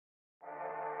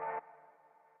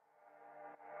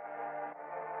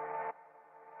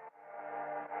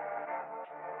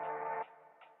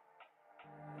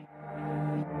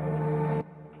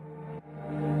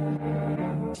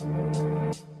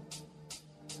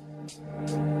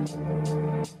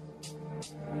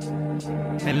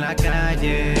En la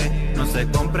calle no se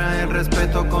compra el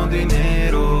respeto con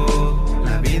dinero.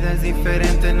 La vida es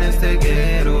diferente en este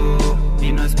guero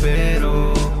y no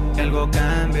espero que algo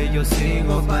cambie, yo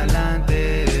sigo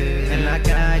pa'lante. En la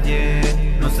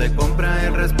calle no se compra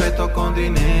el respeto con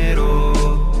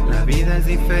dinero. La vida es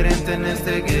diferente en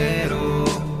este guero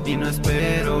y no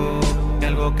espero que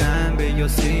algo cambie, yo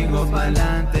sigo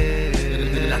pa'lante.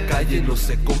 En la calle no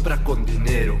se compra con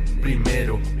dinero.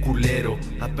 Primero, culero,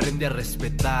 aprende a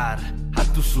respetar a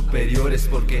tus superiores,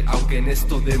 porque aunque en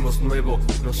esto demos nuevo,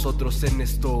 nosotros en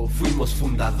esto fuimos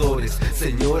fundadores.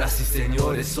 Señoras y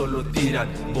señores solo tiran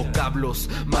vocablos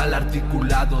mal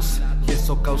articulados y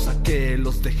eso causa que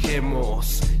los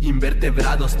dejemos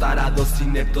invertebrados, tarados,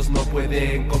 ineptos, no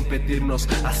pueden competirnos.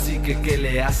 Así que ¿qué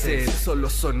le hacen? Solo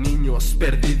son niños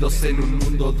perdidos en un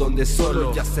mundo donde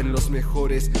solo yacen los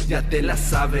mejores. Ya te la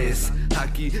sabes,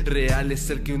 aquí real es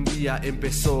el que un día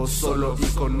empezó solo y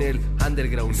con el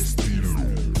underground estilo.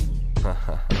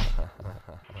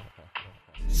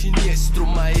 Siniestro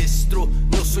maestro,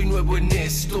 no soy nuevo en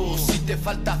esto. Si te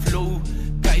falta flow,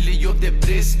 cáele, yo te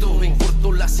presto. En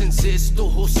corto las encesto,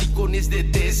 hocicones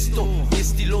detesto. Mi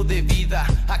estilo de vida,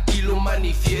 aquí lo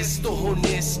manifiesto.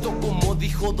 Honesto, como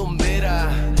dijo Don Vera.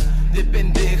 De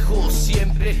pendejo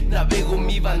siempre navego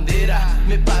mi bandera.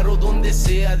 Me paro donde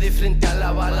sea, de frente a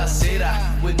la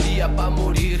balacera. Buen día pa'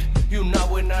 morir y una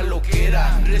buena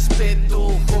loquera. Respeto,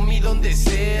 homie, donde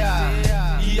sea.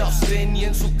 Y a usted ni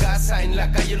en su casa, en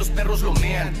la calle los perros lo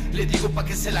mean. Le digo pa'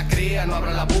 que se la crea, no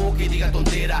abra la boca y diga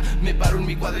tontera. Me paro en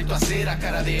mi cuadrito acera,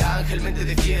 cara de ángel, mente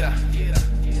de fiera.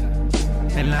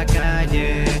 En la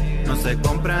calle no se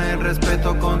compra el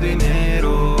respeto con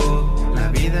dinero. La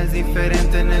vida es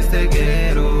diferente en este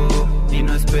guero y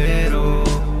no espero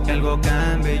que algo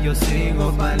cambie, yo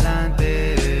sigo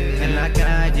pa'lante. En la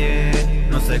calle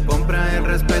no se compra el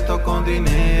respeto con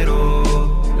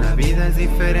dinero. La vida es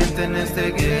diferente en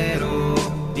este guero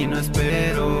y no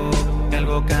espero que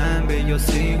algo cambie, yo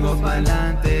sigo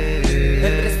pa'lante.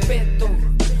 El respeto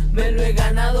me lo he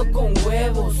ganado con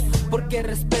huevos, porque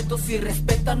respeto si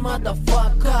respetan,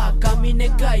 motherfucker.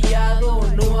 Camine callado,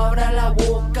 no abra la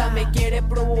boca. Me quiere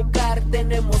provocar,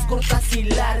 tenemos cortas y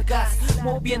largas.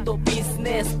 Moviendo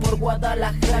business por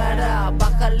Guadalajara.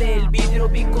 Bájale el vidrio,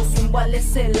 Vyko,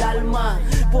 zumbales el alma.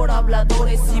 Por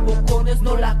habladores y bocones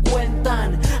no la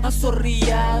cuentan.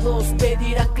 Azorrillados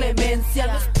pedirán clemencia,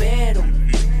 lo espero.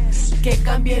 Que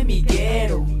cambie mi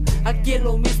guero. Aquí es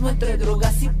lo mismo entre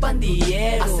drogas y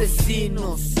pandilleros.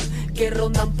 Asesinos que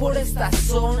rondan por esta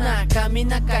zona.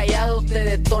 Camina callado, te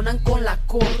detonan con la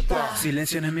corta.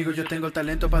 Silencio enemigo, yo tengo el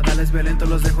talento para darles violento.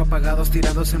 Los dejo apagados,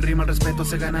 tirados en rima. El respeto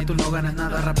se gana, tú no ganas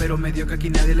nada. Rapero medio que aquí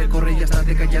nadie le corre. Ya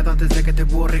estate callado antes de que te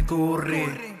borre,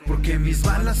 corre. Porque mis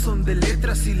balas son de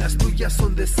letras y las tuyas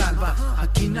son de salva.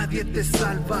 Aquí nadie te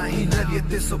salva y nadie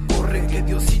te socorre. Que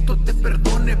Diosito te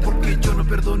perdone, porque yo no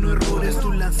perdono errores.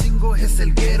 Tu lancingo es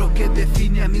el guero que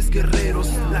define a mis guerreros.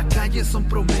 La calle son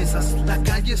promesas, la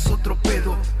calle es otro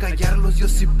pedo. Callarlos yo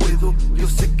sí puedo, yo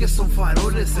sé que son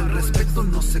faroles. El respeto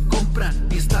no se compra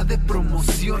ni está de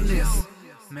promociones.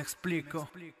 Me explico.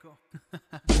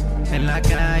 En la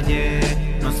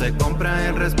calle no se compra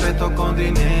el respeto con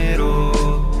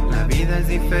dinero. La vida es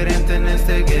diferente en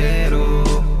este guero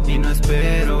y no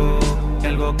espero que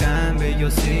algo cambie,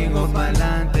 yo sigo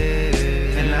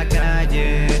pa'lante. En la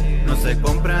calle no se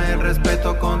compra el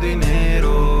respeto con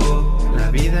dinero. La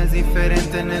vida es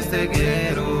diferente en este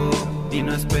guero y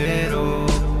no espero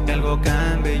que algo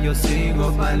cambie, yo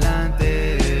sigo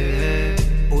pa'lante.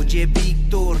 Oye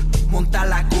Víctor, monta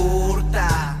la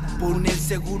corta, pon el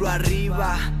seguro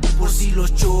arriba, por si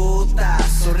los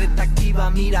chotas. Zorreta activa,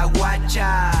 mira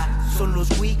guacha, son los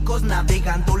huicos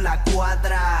navegando la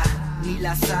cuadra. Ni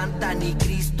la santa ni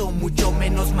Cristo, mucho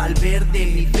menos Malverde.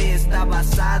 Mi fe está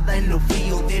basada en lo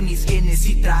frío de mis genes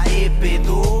y trae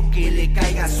pedo. Que le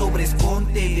caiga sobre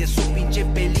esconte de su pinche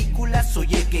película, soy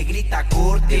el que grita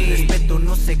corte. El respeto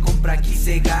no se compra, aquí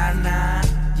se gana.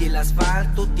 Y el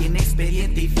asfalto tiene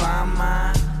expediente y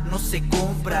fama. No se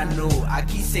compra, no,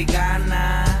 aquí se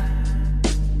gana.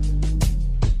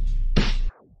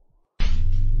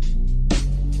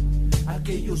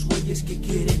 Aquellos güeyes que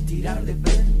quieren tirar de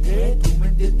frente, tu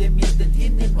mente te miente,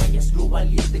 entiende, no hayas lo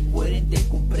valiente, coherente,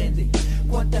 comprende.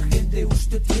 ¿Cuánta gente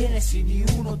usted tiene si ni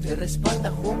uno te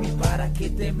respalda, homie? ¿Para qué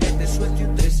te metes? Suelte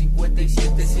un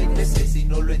 357, siéntese si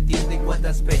no lo entiende.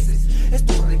 ¿Cuántas veces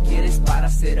esto requieres para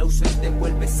ser ausente?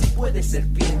 Vuelve si puedes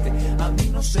serpiente. A mí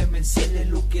no se me enciende,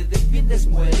 lo que defiendes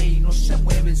muere y no se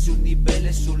mueven sus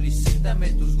niveles. Solicítame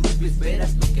tus grupos,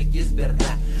 verás lo que aquí es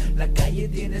verdad. La calle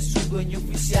tiene su dueño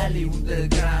oficial y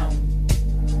underground.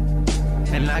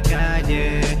 En la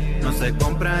calle no se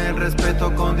compra el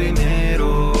respeto con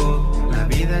dinero. La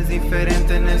vida es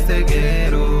diferente en este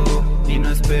guero y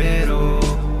no espero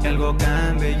que algo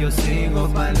cambie, yo sigo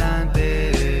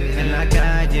pa'lante. En la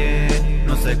calle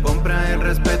no se compra el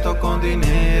respeto con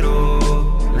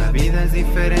dinero. La vida es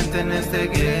diferente en este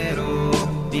guero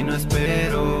y no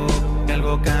espero que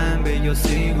algo cambie, yo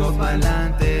sigo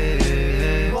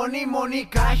pa'lante. Money, money,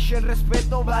 cash, el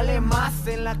respeto vale más.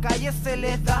 En la calle se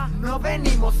le da, no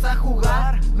venimos a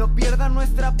jugar. No pierdan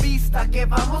nuestra pista, que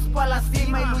vamos pa' la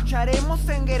cima. Y lucharemos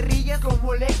en guerrillas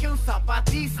como Legión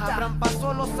Zapatista. Abran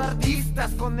paso los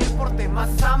artistas con el porte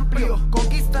más amplio,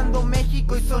 conquistando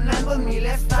México y sonando en 1000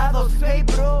 estados. Hey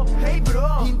bro,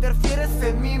 interfieres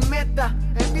en mi meta.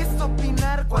 Empiezo a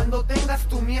opinar cuando tengas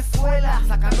tú mi escuela.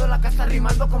 Sacando la casa,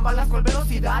 rimando con balas, con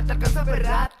velocidad. Te alcanza a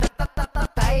verrar,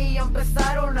 y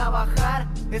empezaron a bajar.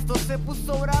 Esto se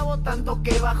puso bravo tanto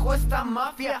que bajó esta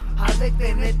mafia. Adeck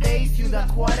TNT y Ciudad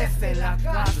Juárez en la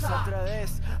casa. Otra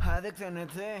vez, Adeck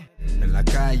TNT. En la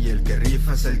calle el que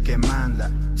rifa es el que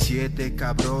manda. 7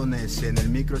 cabrones, en el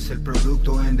micro es el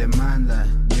producto en demanda.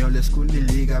 Ni old school ni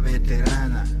liga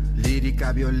veterana.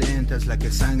 Lírica violenta es la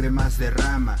que sangre más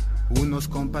derrama. Unos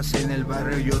compas en el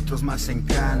barrio y otros más en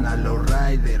cana. Los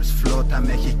riders, flota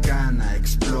mexicana.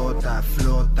 Explota,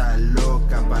 flota,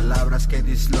 loca. Palabras que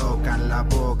dislocan la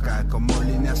boca como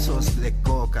lineazos de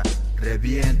coca.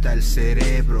 Revienta el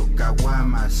cerebro,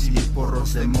 caguamas y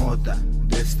porros de mota.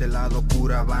 De este lado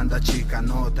pura banda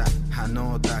chicanota.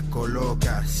 Anota,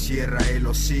 coloca, cierra el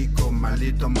hocico,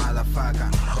 maldito motherfucker.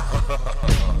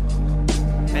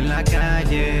 En la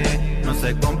calle no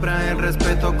se compra el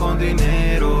respeto con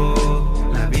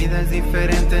dinero. La vida es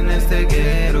diferente en este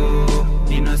guero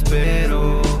y no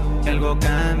espero que algo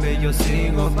cambie, yo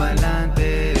sigo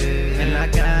pa'lante. En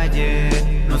la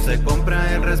calle no se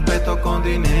compra el respeto con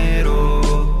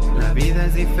dinero. La vida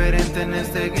es diferente en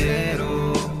este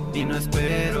guero y no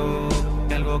espero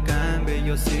que algo cambie,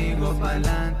 yo sigo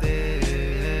pa'lante.